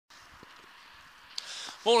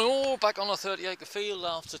Morning all, back on the 30-acre field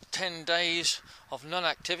after 10 days of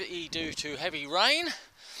non-activity due to heavy rain,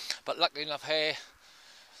 but luckily enough here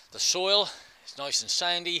the soil is nice and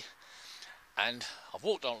sandy, and I've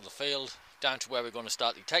walked onto the field down to where we're going to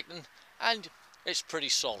start detecting, and it's pretty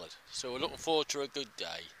solid, so we're looking forward to a good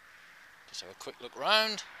day. Just have a quick look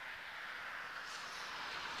round.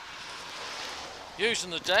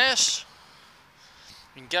 Using the DAS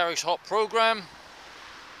in Gary's hot program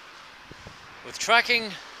with tracking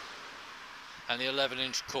and the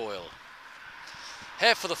 11-inch coil.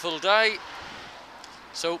 Here for the full day,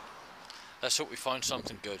 so let's hope we find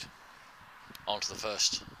something good. On to the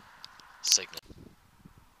first signal.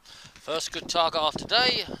 First good target of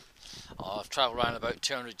today. I've travelled around about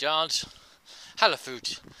 200 yards, had a few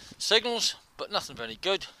signals but nothing very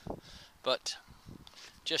good, but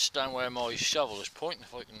just down where my shovel is pointing,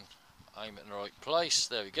 if I can aim it in the right place,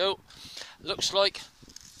 there we go. Looks like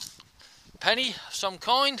penny of some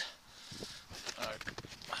kind.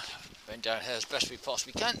 Bend down here as best we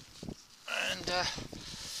possibly can, and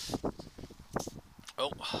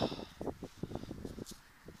I'm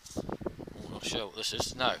not sure what this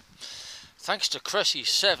is. No, thanks to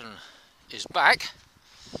Cressy7 is back,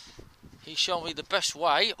 he showed me the best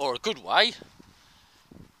way, or a good way,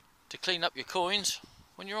 to clean up your coins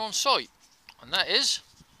when you're on site, and that is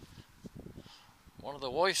one of the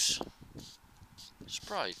wife's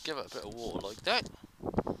spray. Give it a bit of water like that.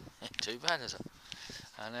 Ain't too bad, is it?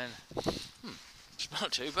 And then, it's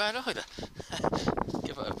not too bad either.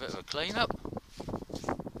 Give it a bit of a clean up.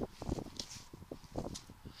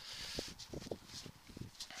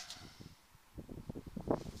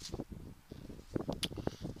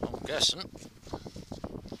 I'm guessing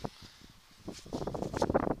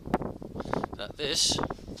that this,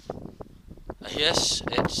 yes,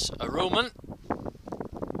 it's a Roman.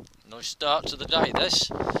 Nice start to the day,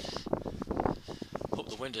 this. Hope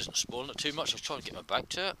the wind isn't spoiling it too much. I'll try to get my back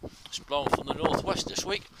to it. It's blowing from the northwest this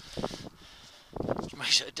week, which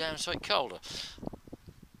makes it a damn sight colder.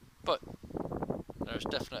 But there's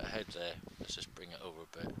definite head there. Let's just bring it over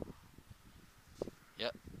a bit.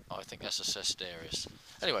 Yep, I think that's assessed areas.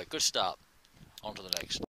 Anyway, good start. On to the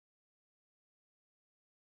next.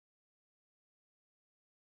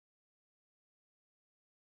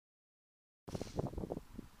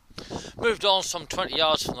 Moved on some 20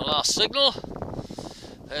 yards from the last signal.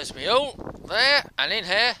 There's me hole there, and in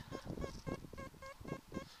here,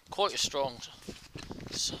 quite a strong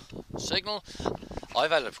signal.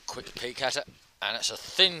 I've had a quick peek at it, and it's a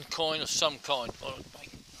thin coin of some kind. Oh,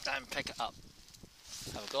 damn, pick it up.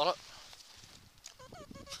 Have I got it?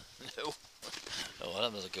 No. Oh, well,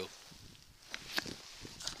 another go.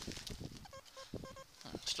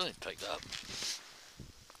 Still didn't pick that up.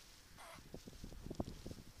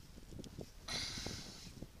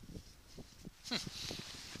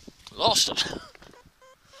 Lost it.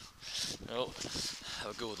 Oh,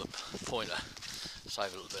 have a go with the pointer.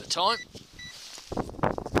 Save a little bit of time.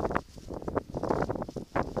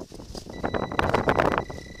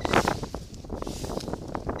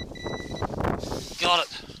 Got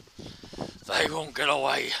it. They won't get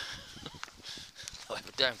away. I have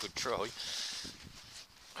a damn good try.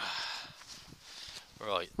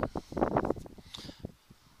 Right.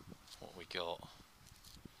 What we got?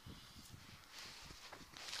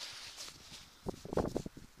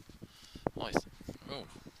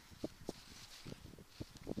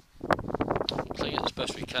 Clean it as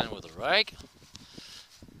best we can with a rag,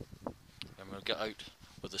 and we'll get out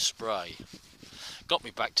with the spray. Got me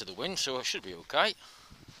back to the wind, so I should be okay.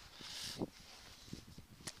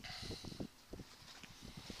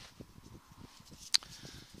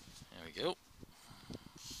 There we go.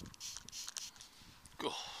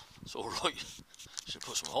 Oh, it's alright. Should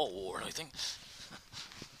put some hot water in, I think.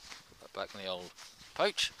 Put that back in the old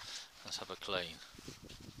pouch. Let's have a clean.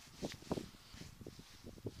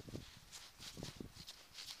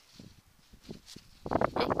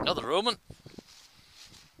 Oh, another Roman.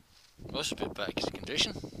 Well, that's a bit better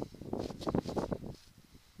condition.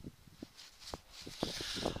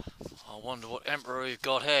 I wonder what emperor we've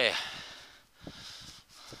got here.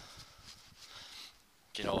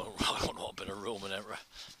 Do you know, I don't want a bit of Roman emperor.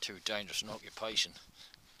 Too dangerous an occupation.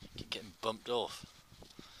 Keep getting bumped off.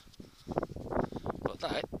 But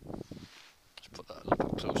that, let's put that a little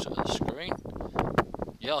bit closer to the screen.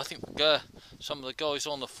 Yeah, I think some of the guys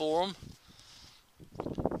on the forum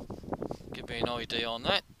give me an idea on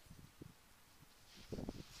that.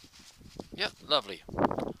 Yep, lovely.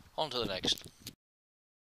 On to the next.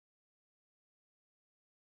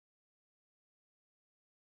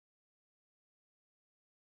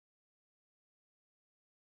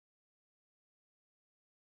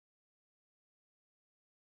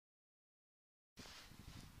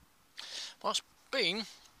 Well, it's been,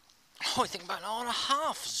 I think, about an hour and a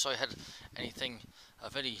half since I had anything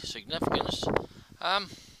of any significance. And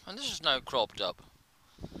this is now cropped up.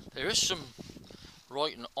 There is some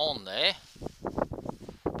writing on there.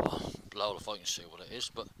 I'll blow if I can see what it is,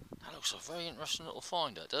 but that looks a very interesting little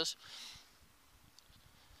find, that does.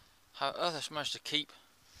 How others managed to keep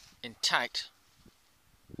intact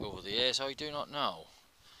over the years, I do not know,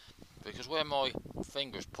 because where my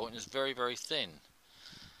finger's pointing is very, very thin.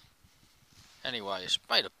 Anyway, it's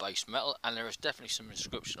made of base metal and there is definitely some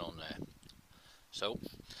inscription on there, so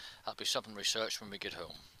that'll be something to research when we get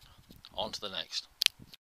home. On to the next.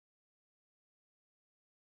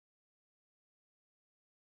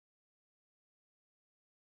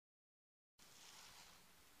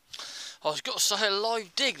 I was got to say a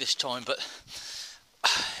live dig this time, but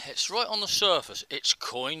it's right on the surface. It's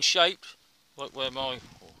coin shaped, like where my,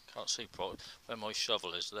 can't see properly, where my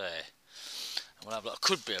shovel is there. And we'll have a look. It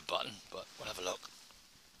could be a button, but we'll have a look.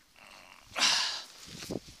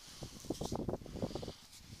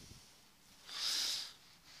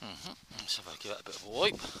 Let's have a give it a bit of a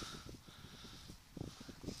wipe.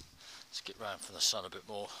 Let's get round from the sun a bit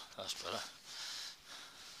more. That's better.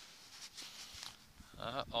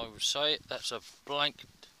 I would say that's a blank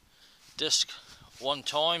disc. One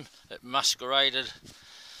time it masqueraded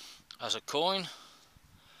as a coin,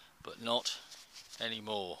 but not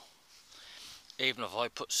anymore. Even if I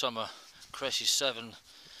put some Cressy 7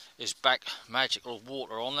 is back magical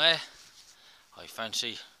water on there, I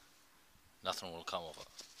fancy nothing will come of it.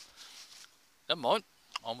 Never mind,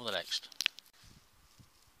 on with the next.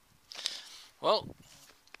 Well,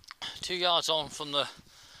 2 yards on from the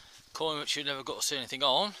coin which you never got to see anything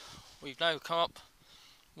on, we've now come up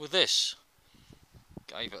with this.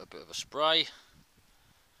 Gave it a bit of a spray,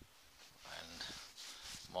 and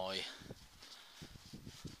my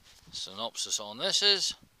synopsis on this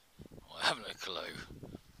is, I haven't a clue,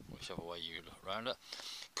 whichever way you look around it.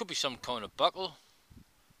 Could be some kind of buckle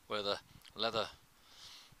where the leather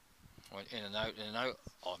went in and out,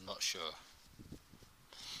 I'm not sure.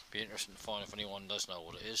 Be interesting to find if anyone does know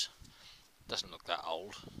what it is. Doesn't look that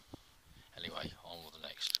old. Anyway, on with the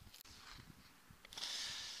next.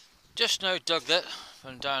 Just now dug that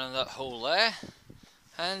from down in that hole there,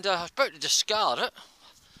 and I was about to discard it.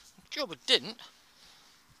 Job I didn't.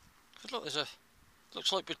 Because look, there's a,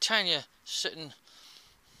 looks like Britannia sitting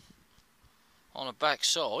on a back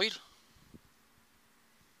side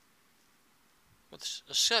with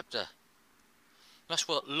a sceptre. That's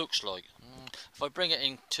what it looks like. If I bring it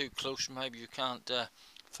in too close, maybe you can't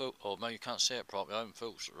or maybe you can't see it properly. I haven't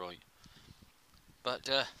focused it right. But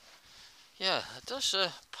yeah, it does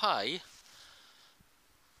pay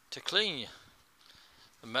to clean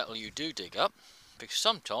the metal you do dig up, because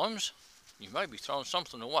sometimes you may be throwing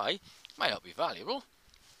something away, may not be valuable,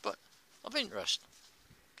 but of interest.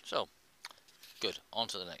 So, good, on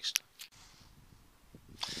to the next.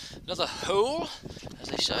 Another hole, as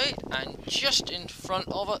they say, and just in front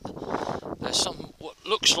of it there's some what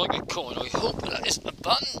looks like a coin. I hope that isn't a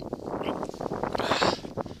button.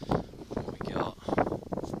 What we got?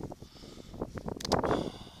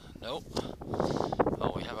 Nope.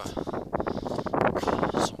 Oh, we have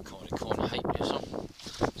some kind of coin. I hate this one.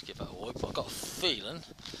 Let's give that a wipe. I've got a feeling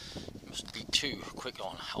you mustn't be too quick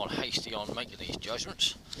on hasty on making these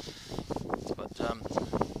judgments. But I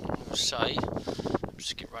would say,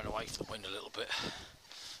 just get run away from the wind a little bit.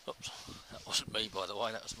 Oops, that wasn't me, by the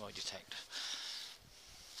way, that was my detector.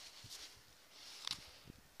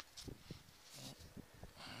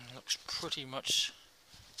 Looks pretty much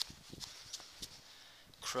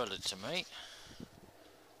crudded to me.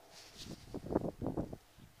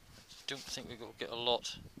 Don't think we've got to get a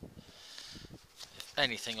lot, if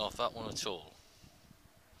anything, off that one at all.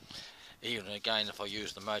 Even again, if I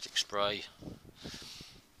use the magic spray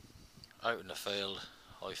out in the field,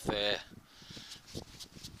 I fear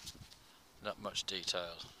not much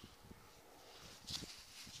detail.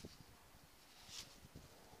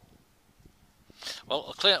 Well,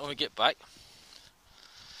 I'll clean it when we get back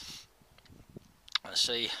and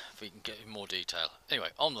see if we can get in more detail. Anyway,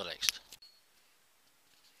 on to the next.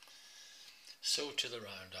 So to the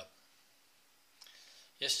roundup.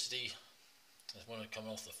 Yesterday, as when I come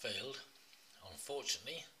off the field,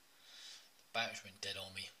 unfortunately, the batteries went dead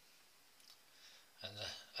on me. And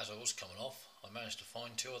as I was coming off, I managed to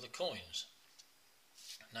find two other coins,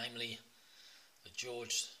 namely the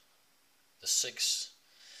George VI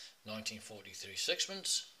 1943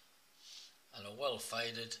 sixpence and a well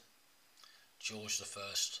faded George I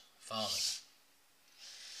farthing.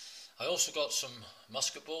 I also got some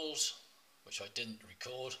musket balls which I didn't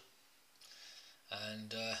record,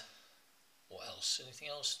 and what else? Anything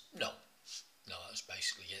else? No, no, that's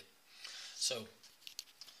basically it. So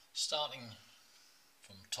starting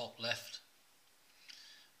from top left,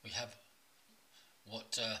 we have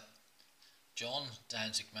what John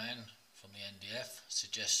Danzigman from the NDF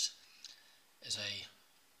suggests is a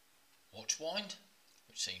watch wind,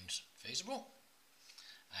 which seems feasible,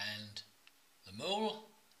 and the mule,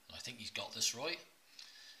 and I think he's got this right,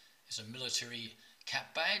 is a military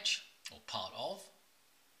cap badge, or part of.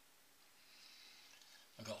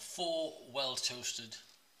 I've got 4 well toasted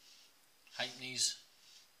halfpennies,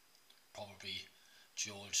 probably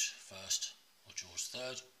George First or George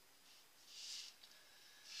Third.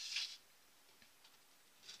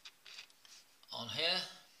 On here,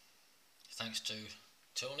 thanks to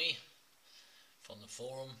Tony from the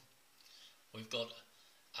forum, we've got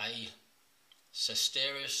a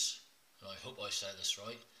Cesterius, and I hope I said this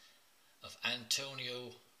right, of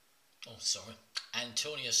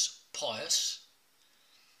Antonius Pius,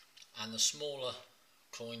 and the smaller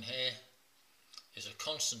coin here is a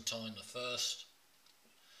Constantine the First,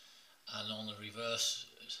 and on the reverse,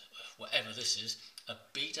 whatever this is, a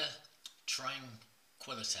Beta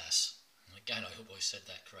Tranquilitas. Again, I hope I said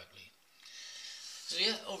that correctly. So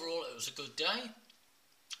yeah, overall it was a good day.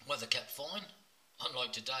 Weather kept fine,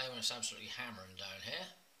 unlike today when it's absolutely hammering down here.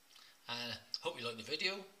 Hope you liked the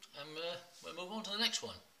video, and we'll move on to the next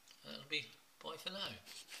one. That'll be bye for now.